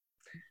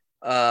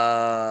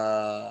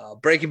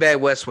 Breaking Bad,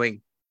 West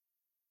Wing.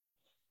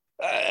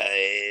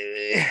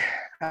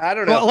 I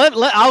don't know.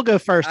 Well, I'll go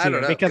first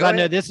here because go I ahead.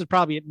 know this is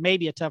probably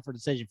maybe a tougher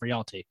decision for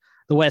y'all two.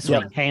 The West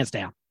Wing, hands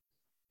down.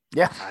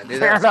 Yeah,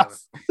 fair enough.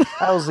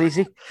 That was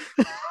easy.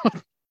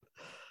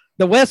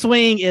 The West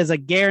Wing is a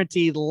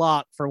guaranteed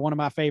lock for one of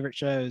my favorite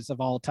shows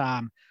of all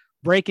time.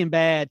 Breaking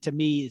Bad to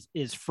me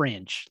is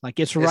fringe. Like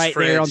it's right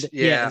fringe. there on the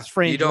it's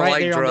fringe. You don't right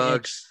like there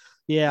drugs.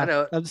 Yeah, I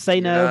know. Say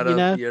no.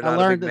 I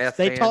learned that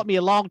they taught me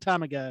a long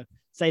time ago.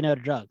 Say no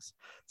to drugs.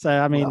 So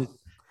I mean,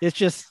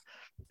 it's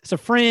a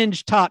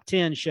fringe top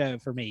 10 show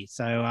for me.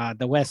 So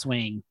the West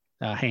Wing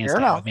hands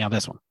down with me on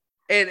this one.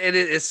 And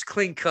it's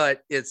clean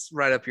cut. It's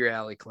right up your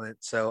alley, Clint.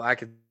 So I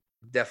could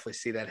definitely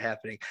see that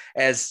happening.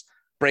 As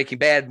Breaking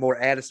Bad, more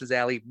Addison's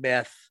alley,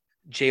 meth,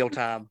 jail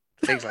time,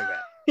 things like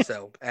that.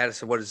 So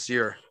Addison, what is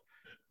your?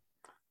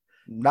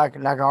 Not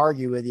gonna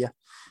argue with you.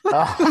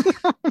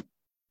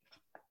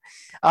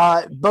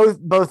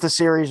 Both the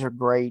series are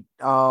great.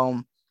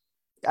 Again,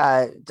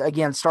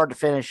 start to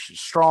finish,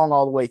 strong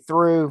all the way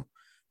through.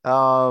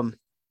 I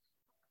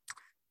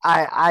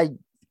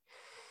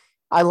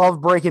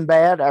love Breaking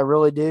Bad. I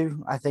really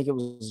do. I think it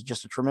was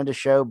just a tremendous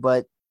show,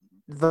 but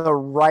the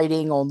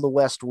writing on the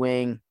West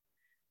Wing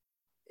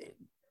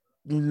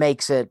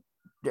makes it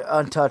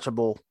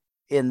untouchable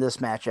in this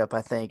matchup.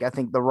 I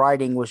think the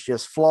writing was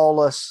just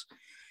flawless.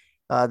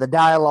 The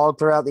dialogue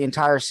throughout the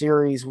entire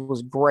series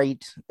was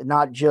great.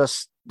 Not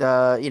just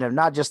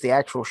the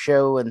actual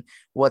show and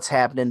what's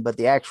happening, but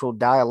the actual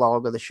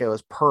dialogue of the show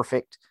is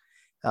perfect.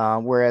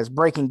 Whereas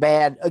Breaking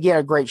Bad, again,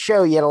 a great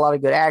show. You had a lot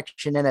of good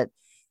action in it.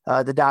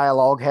 The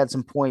dialogue had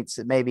some points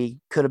that maybe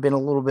could have been a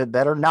little bit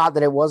better. Not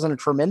that it wasn't a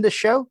tremendous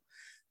show,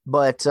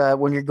 but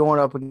when you're going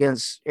up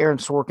against Aaron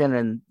Sorkin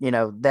and,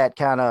 that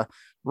kind of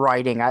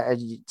writing,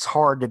 it's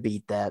hard to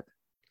beat that.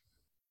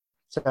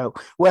 So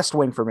West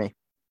Wing for me.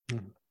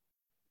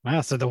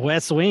 Wow. So the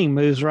West Wing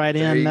moves right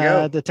in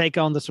to take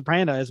on the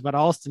Sopranos, but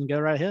Austin, go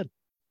right ahead.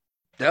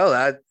 No,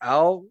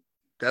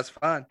 that's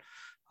fine.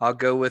 I'll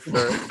go with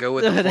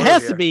it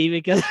has to be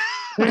because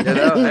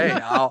hey,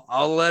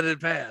 I'll let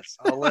it pass.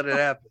 I'll let it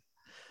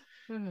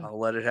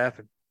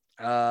happen.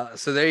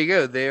 So there you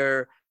go.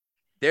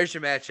 There's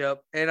your matchup,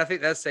 and I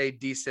think that's a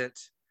decent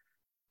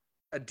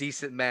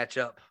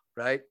matchup,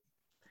 right?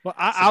 Well,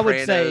 I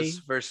would say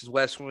versus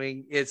West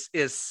Wing.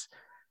 It's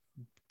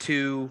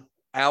 2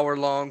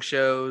 hour-long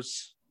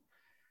shows,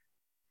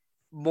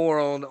 more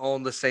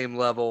on the same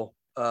level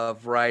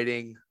of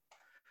writing,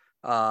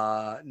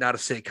 not a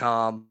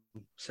sitcom.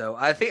 So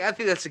I think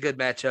that's a good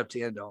matchup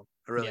to end on.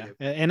 I really do.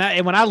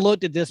 And when I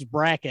looked at this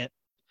bracket,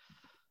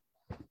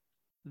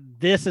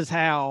 this is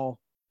how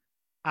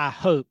I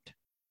hoped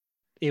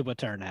it would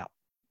turn out,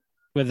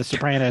 with the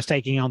Sopranos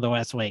taking on the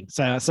West Wing.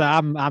 So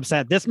I'm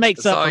sad. This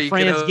makes up for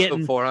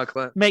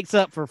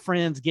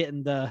Friends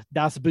getting the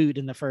Das Boot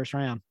in the first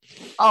round.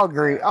 I'll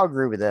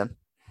agree with them.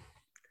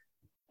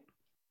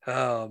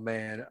 Oh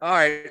man. All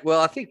right. Well,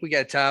 I think we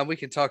got time. We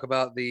can talk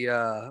about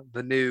the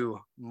new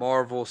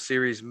Marvel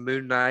series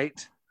Moon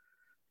Knight.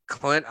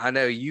 Clint, I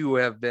know you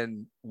have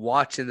been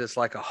watching this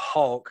like a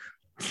hawk.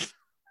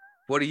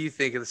 What do you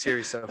think of the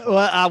series so far?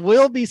 Well, I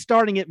will be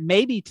starting it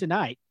maybe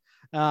tonight.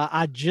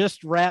 I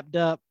just wrapped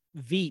up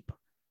Veep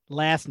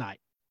last night.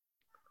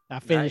 I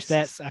finished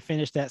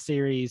that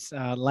series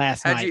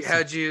last night.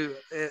 How'd you?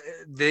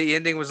 The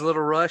ending was a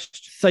little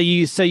rushed. So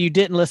you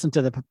didn't listen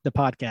to the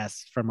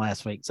podcast from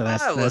last week. So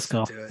that's cool. I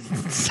listened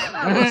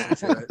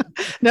to it.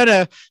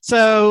 No.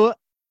 So,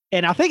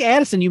 and I think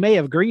Addison, you may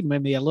have agreed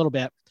with me a little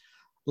bit.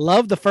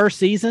 Loved the first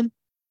season.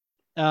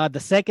 The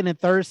second and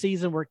third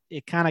season where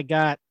it kind of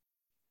got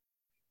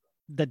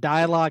the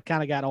dialogue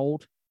kind of got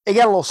old. It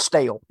got a little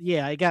stale.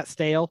 Yeah, it got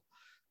stale.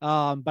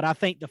 But I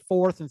think the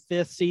fourth and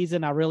fifth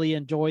season, I really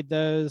enjoyed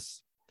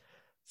those.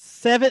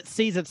 Seventh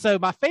season. So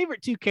my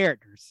favorite two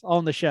characters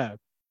on the show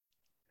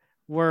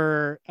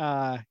were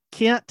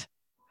Kent.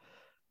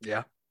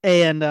 Yeah.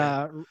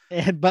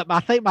 But I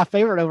think my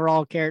favorite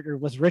overall character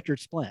was Richard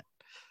Splint.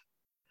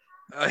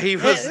 He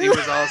was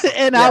awesome.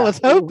 And I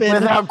was hoping,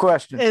 without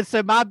question. And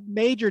so my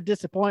major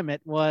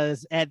disappointment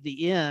was at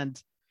the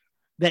end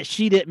that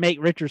she didn't make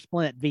Richard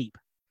Splint Veep,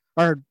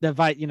 or the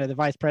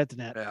vice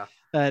president.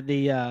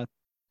 Yeah.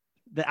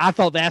 I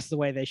thought that's the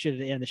way they should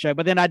have ended the show.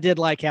 But then I did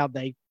like how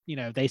they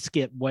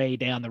skipped way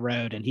down the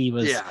road and he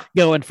was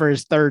going for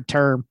his third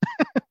term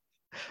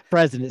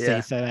presidency.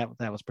 Yeah. So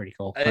that was pretty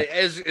cool.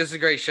 It's a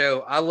great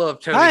show. I love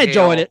Tony. I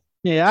enjoyed it.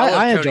 Yeah,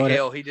 I enjoyed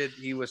Hale. it.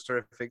 He was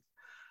terrific.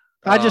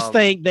 I just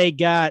think they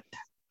got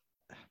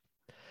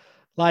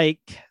I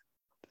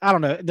don't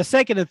know. The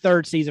second and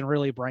third season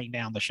really bring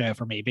down the show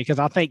for me because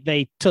I think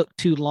they took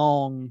too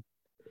long.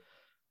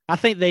 I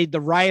think the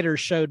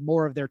writers showed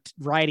more of their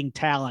writing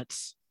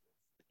talents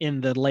in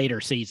the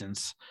later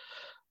seasons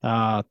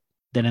than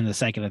in the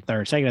second and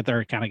third. Second and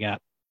third kind of got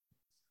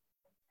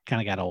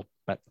old.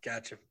 But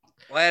gotcha.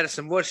 Well,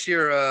 Addison, what's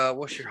your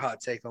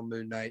hot take on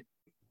Moon Knight?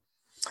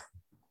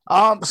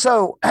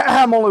 So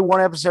I'm only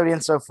one episode in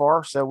so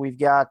far. So we've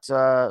got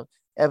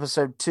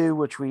episode 2,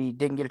 which we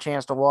didn't get a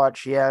chance to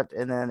watch yet,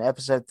 and then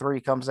episode 3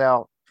 comes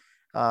out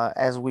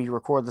as we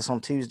record this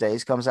on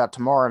Tuesdays. Comes out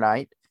tomorrow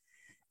night.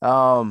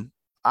 I'm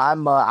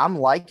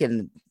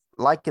liking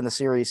the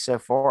series so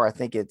far. I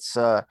think it's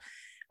a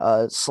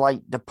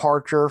slight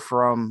departure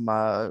from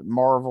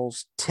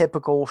Marvel's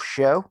typical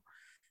show.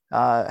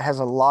 Has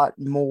a lot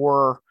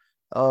more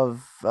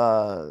of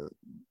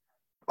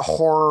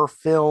horror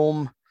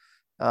film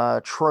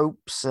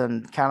tropes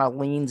and kind of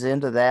leans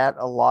into that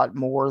a lot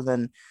more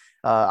than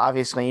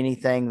obviously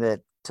anything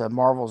that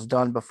Marvel's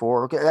done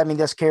before. I mean,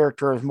 this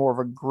character is more of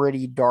a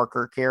gritty,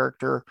 darker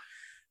character.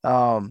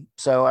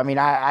 So I mean,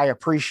 I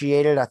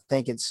appreciate it. I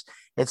think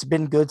it's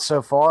been good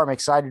so far. I'm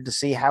excited to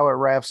see how it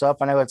wraps up.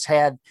 I know it's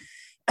had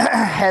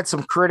had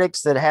some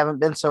critics that haven't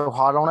been so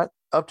hot on it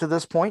up to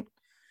this point.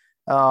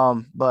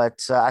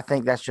 But I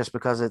think that's just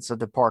because it's a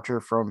departure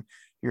from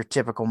your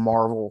typical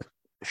Marvel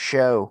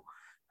show.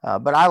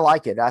 But I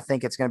like it. I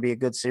think it's going to be a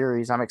good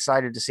series. I'm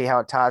excited to see how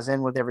it ties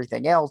in with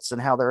everything else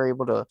and how they're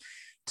able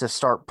to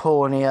start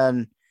pulling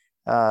in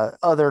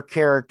other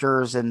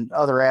characters and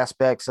other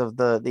aspects of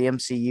the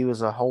MCU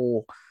as a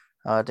whole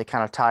to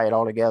kind of tie it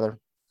all together.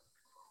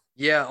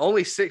 Yeah,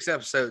 only 6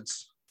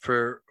 episodes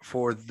for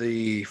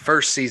the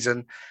first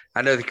season.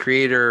 I know the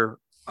creator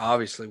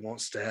obviously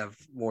wants to have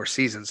more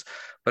seasons,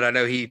 but I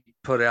know he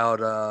put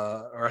out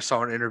or I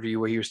saw an interview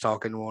where he was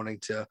wanting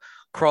to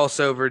cross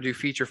over, do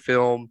feature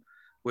film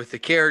with the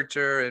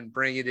character and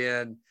bring it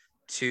in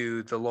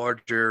to the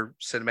larger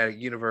cinematic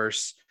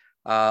universe.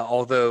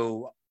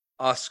 Although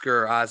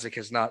Oscar Isaac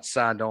has not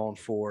signed on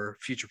for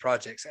future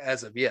projects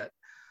as of yet.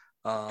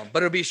 But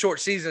it'll be a short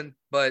season,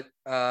 but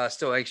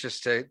still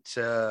anxious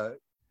to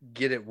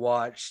get it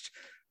watched.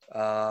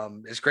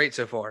 It's great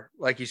so far.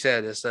 Like you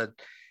said,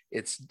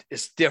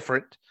 it's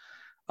different.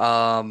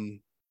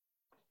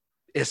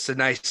 It's a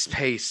nice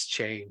pace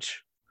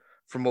change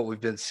from what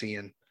we've been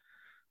seeing.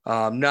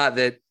 Not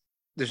that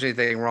there's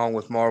anything wrong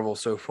with Marvel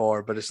so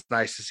far, but it's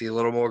nice to see a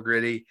little more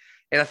gritty.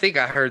 And I think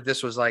I heard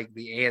this was like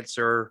the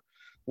answer,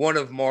 one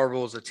of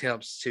Marvel's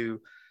attempts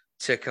to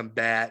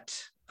combat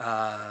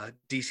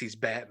DC's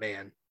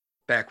Batman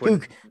back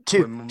when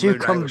to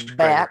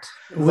combat,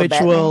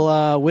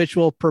 which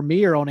will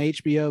premiere on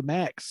HBO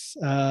Max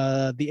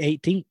the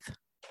 18th.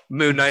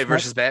 Moon Knight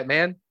versus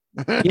Batman.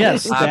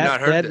 Yes, I've not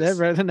heard this.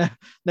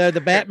 No,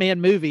 the Batman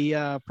movie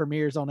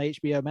premieres on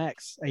HBO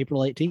Max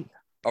April 18th.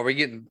 Are we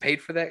getting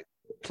paid for that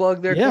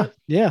plug there?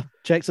 Yeah.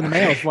 Checks in the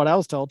mail is what I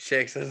was told.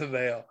 Checks in the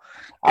mail.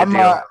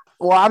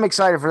 I'm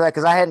excited for that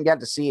because I hadn't got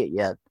to see it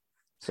yet.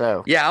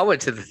 So yeah, I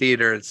went to the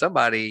theater and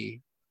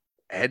somebody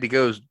had to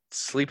go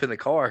sleep in the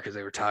car because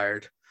they were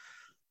tired.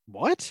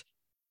 What?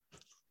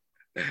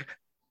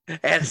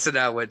 Addison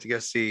and I went to go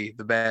see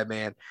the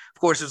Batman. Of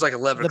course, it was like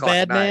 11 o'clock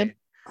at night.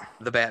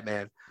 The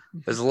Batman.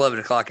 It was 11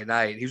 o'clock at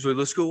night. He was like,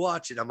 let's go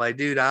watch it. I'm like,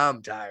 dude,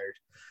 I'm tired.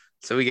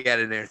 So we got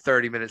in there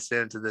 30 minutes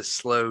into this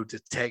slow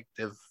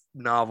detective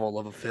novel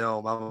of a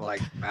film. I'm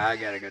like, I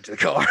got to go to the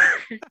car.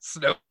 It's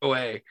no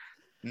way.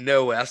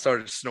 I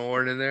started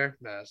snoring in there.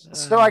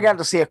 So I got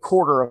to see a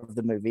quarter of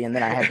the movie, and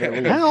then I had to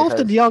leave. How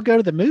often do y'all go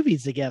to the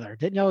movies together?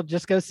 Didn't y'all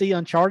just go see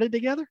Uncharted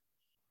together?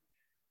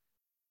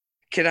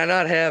 Can I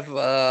not have,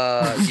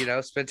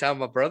 spend time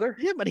with my brother?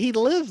 Yeah, but he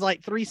lives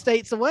like 3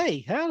 states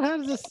away. How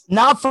does this?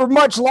 Not for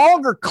much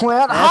longer,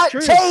 Clint. That's Hot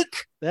true.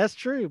 take. That's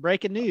true.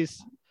 Breaking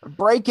news.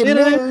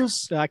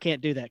 News. No, I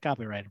can't do that.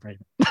 Copyrighted.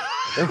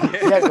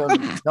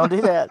 Don't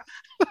do that.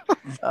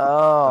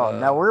 Oh,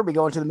 now we're going to be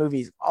going to the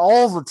movies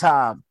all the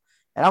time.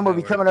 And I'm going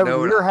to be coming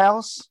over to your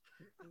house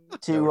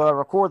to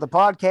record the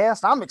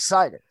podcast. I'm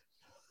excited.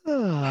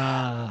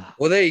 Well,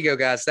 there you go,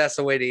 guys. That's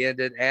the way to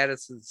end it.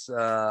 Addison's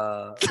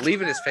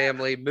leaving his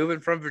family, moving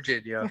from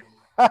Virginia,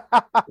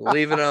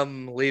 leaving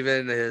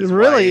his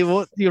really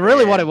wife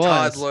what it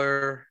was.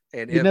 Toddler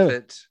and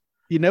infant.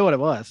 You know what it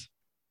was.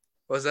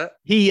 What was that?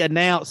 He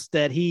announced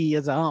that he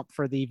is a hump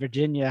for the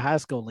Virginia High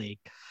School League.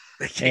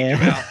 They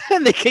kicked him out.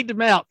 And they kicked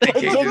him out. They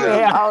kicked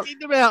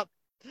him out.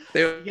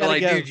 They were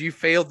like, go. Dude, you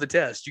failed the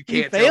test. You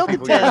can't fail tell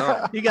people the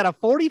test. You got a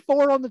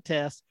 44 on the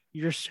test.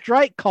 Your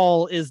strike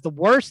call is the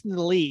worst in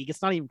the league.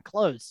 It's not even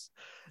close.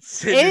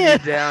 Sending you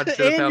down to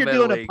the and you're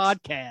doing a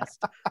podcast.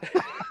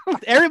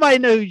 Everybody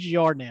knows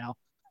you are now.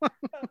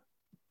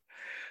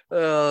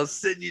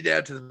 Sending you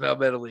down to the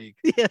Palmetto League.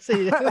 Yes,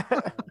 he is.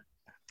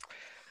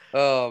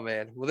 Oh,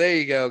 man. Well, there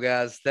you go,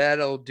 guys.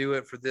 That'll do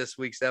it for this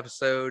week's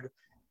episode.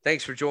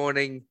 Thanks for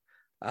joining.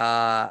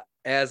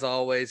 As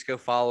always, go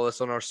follow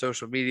us on our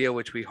social media,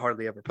 which we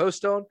hardly ever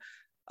post on.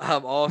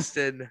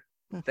 Austin,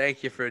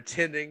 thank you for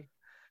attending.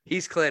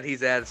 He's Clint.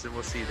 He's Addison.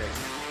 We'll see you next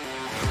time.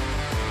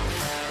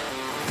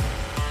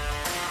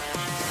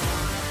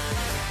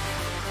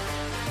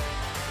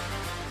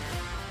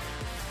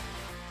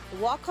 The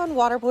Walk on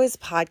Waterboys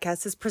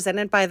podcast is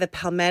presented by the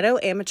Palmetto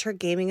Amateur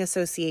Gaming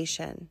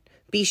Association.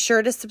 Be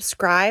sure to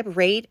subscribe,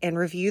 rate, and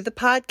review the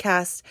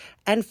podcast,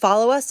 and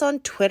follow us on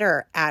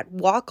Twitter at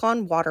Walk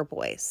on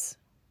Waterboys.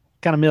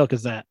 What kind of milk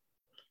is that?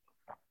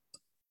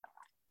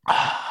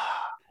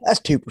 That's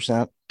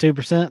 2%.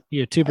 2%?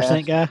 You a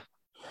 2% guy?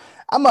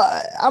 I'm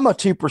a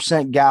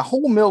 2% guy.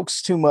 Whole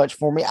milk's too much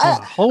for me.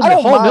 Whole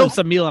milk's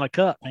a meal in a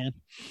cup, man.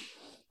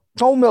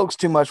 Whole milk's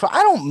too much.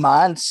 I don't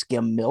mind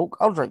skim milk.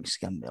 I'll drink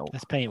skim milk.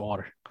 That's paint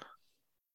water.